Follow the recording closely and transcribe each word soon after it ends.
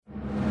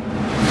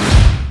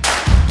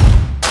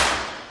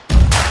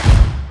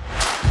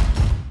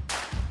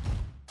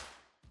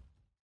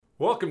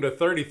Welcome to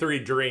 33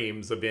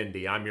 Dreams of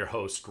Indy. I'm your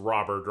host,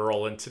 Robert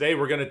Earl, and today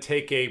we're going to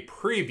take a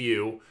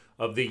preview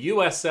of the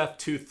USF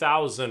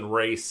 2000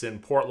 race in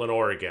Portland,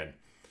 Oregon.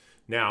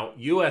 Now,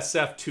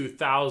 USF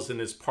 2000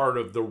 is part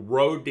of the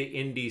Road to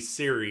Indy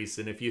series,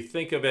 and if you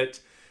think of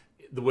it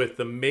with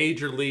the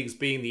major leagues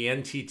being the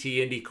NTT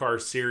IndyCar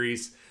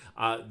series,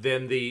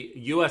 then the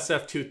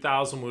USF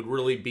 2000 would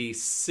really be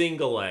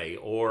single A,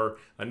 or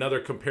another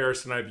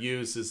comparison I've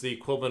used is the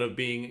equivalent of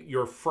being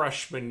your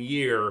freshman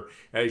year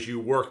as you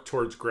work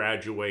towards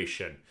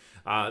graduation.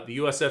 The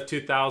USF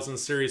 2000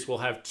 series will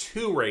have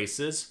two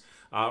races,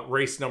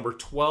 race number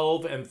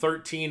 12 and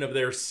 13 of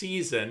their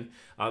season.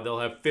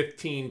 They'll have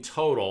 15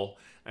 total,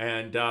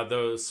 and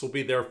those will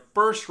be their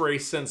first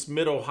race since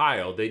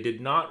Mid-Ohio. They did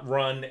not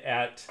run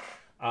at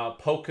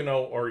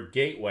Pocono or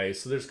Gateway.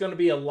 So there's going to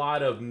be a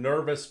lot of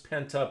nervous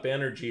pent-up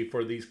energy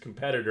for these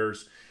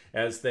competitors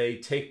as they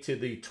take to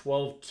the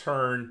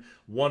 12-turn,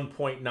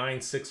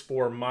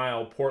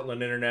 1.964-mile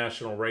Portland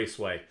International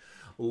Raceway.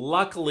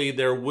 Luckily,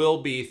 there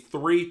will be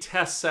 3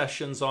 test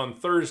sessions on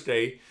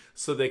Thursday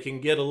so they can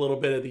get a little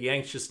bit of the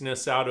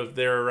anxiousness out of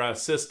their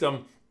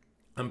system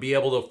and be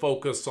able to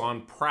focus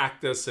on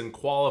practice and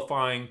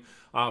qualifying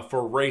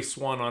for race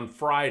 1 on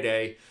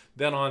Friday.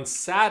 Then on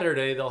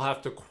Saturday, they'll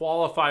have to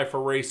qualify for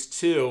race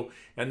 2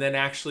 and then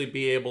actually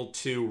be able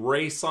to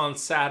race on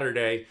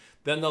Saturday.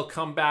 Then they'll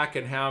come back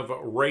and have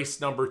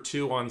race number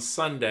 2 on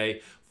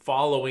Sunday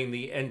following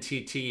the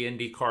NTT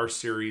IndyCar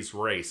Series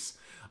race.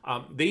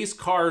 These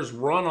cars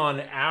run on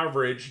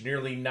average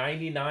nearly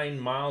 99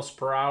 miles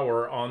per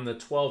hour on the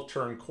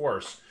 12-turn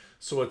course.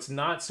 So it's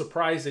not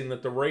surprising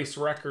that the race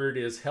record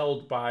is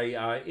held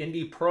by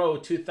Indy Pro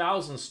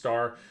 2000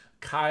 star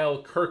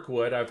Kyle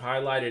Kirkwood. I've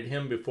highlighted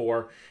him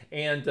before.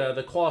 And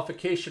the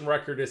qualification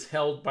record is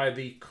held by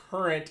the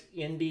current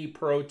Indy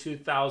Pro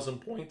 2000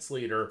 points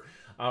leader,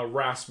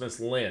 Rasmus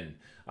Lindh.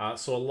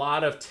 So a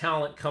lot of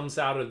talent comes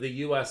out of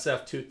the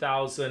USF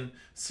 2000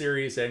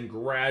 series and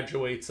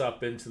graduates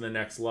up into the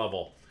next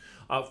level.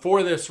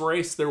 For this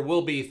race, there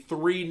will be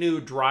 3 new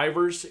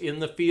drivers in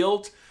the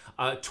field.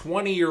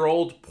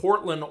 20-year-old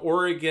Portland,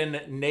 Oregon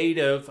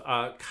native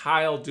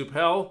Kyle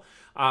Duppel.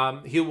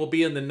 He will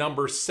be in the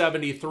number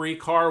 73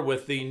 car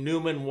with the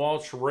Newman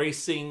Walsh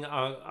Racing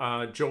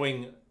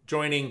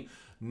joining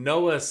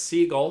Noah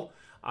Siegel.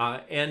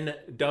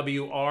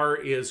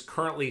 NWR is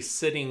currently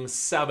sitting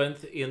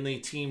 7th in the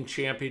team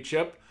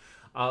championship.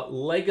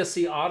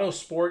 Legacy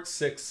Autosport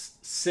sits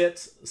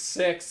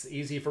 6th,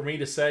 easy for me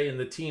to say, in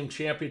the team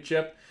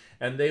championship.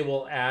 And they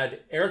will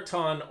add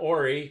Ayrton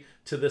Ori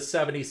to the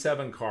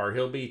 77 car.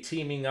 He'll be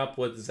teaming up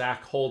with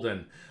Zach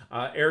Holden.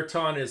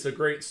 Ayrton is a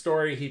great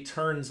story. He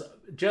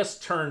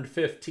just turned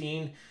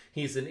 15.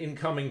 He's an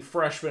incoming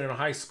freshman in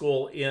high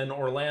school in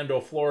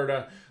Orlando,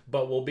 Florida,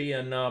 but will be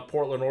in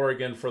Portland,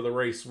 Oregon for the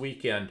race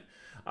weekend.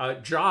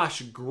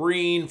 Josh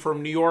Green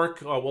from New York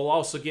will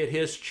also get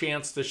his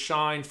chance to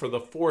shine for the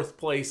 4th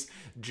place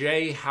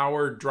Jay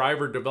Howard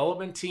Driver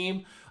Development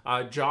Team.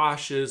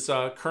 Josh is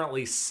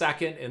currently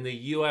 2nd in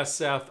the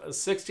USF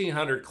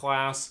 1600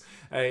 class,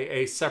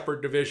 a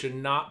separate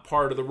division, not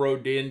part of the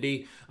Road to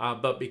Indy,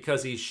 but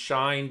because he's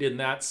shined in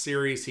that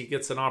series, he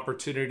gets an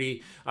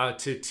opportunity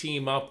to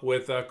team up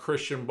with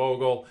Christian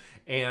Bogle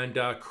and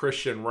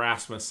Christian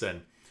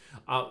Rasmussen.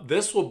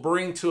 This will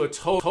bring to a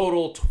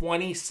total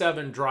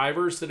 27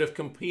 drivers that have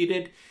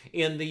competed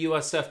in the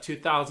USF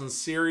 2000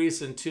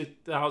 series in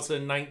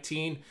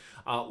 2019.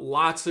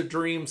 Lots of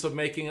dreams of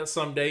making it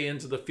someday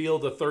into the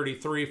field of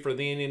 33 for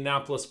the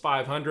Indianapolis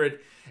 500.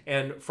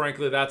 And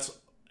frankly, that's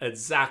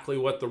exactly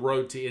what the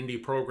Road to Indy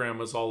program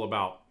is all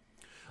about.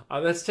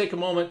 Let's take a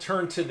moment,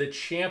 turn to the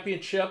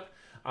championship.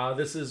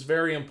 This is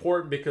very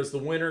important because the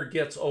winner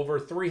gets over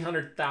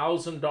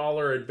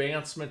 $300,000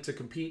 advancement to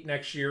compete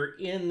next year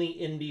in the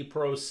Indy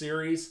Pro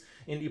Series,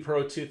 Indy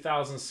Pro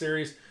 2000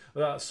 Series.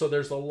 So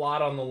there's a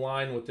lot on the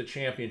line with the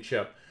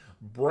championship.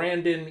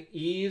 Brandon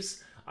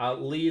Eves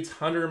leads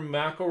Hunter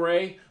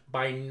McElrea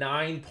by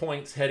 9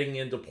 points heading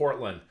into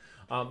Portland.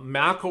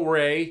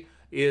 McElrea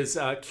is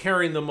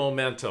carrying the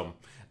momentum.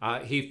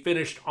 He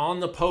finished on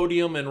the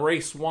podium in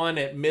race 1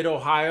 at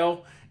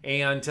Mid-Ohio,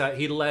 and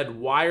he led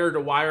wire to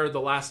wire the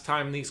last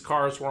time these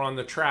cars were on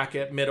the track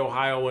at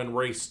Mid-Ohio in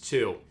race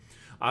 2.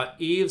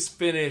 Eves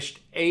finished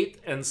 8th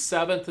and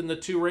 7th in the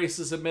 2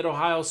 races at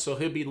Mid-Ohio, so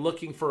he'll be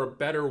looking for a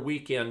better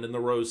weekend in the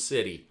Rose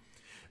City.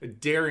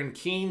 Darren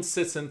Keene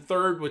sits in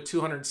 3rd with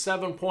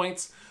 207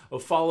 points,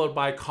 followed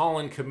by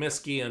Colin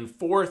Comiskey in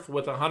 4th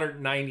with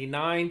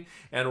 199,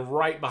 and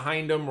right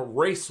behind him,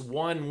 race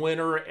 1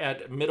 winner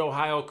at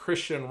Mid-Ohio,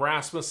 Christian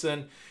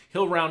Rasmussen.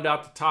 He'll round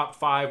out the top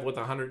 5 with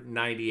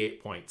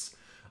 198 points.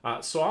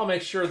 So I'll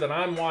make sure that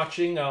I'm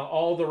watching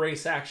all the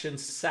race action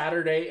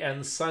Saturday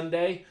and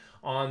Sunday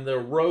on the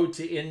Road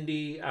to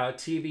Indy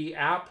TV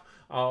app,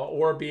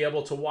 or be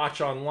able to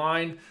watch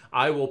online.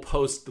 I will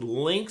post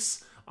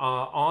links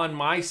on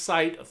my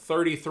site,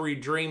 33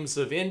 Dreams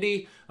of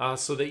Indy,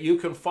 so that you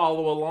can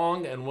follow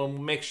along, and we'll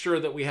make sure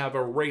that we have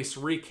a race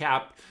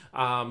recap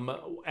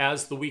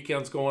as the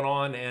weekend's going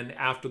on and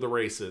after the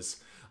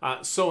races.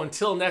 So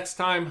until next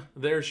time,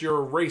 there's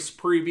your race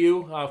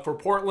preview for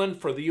Portland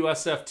for the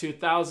USF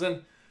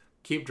 2000.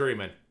 Keep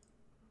dreaming.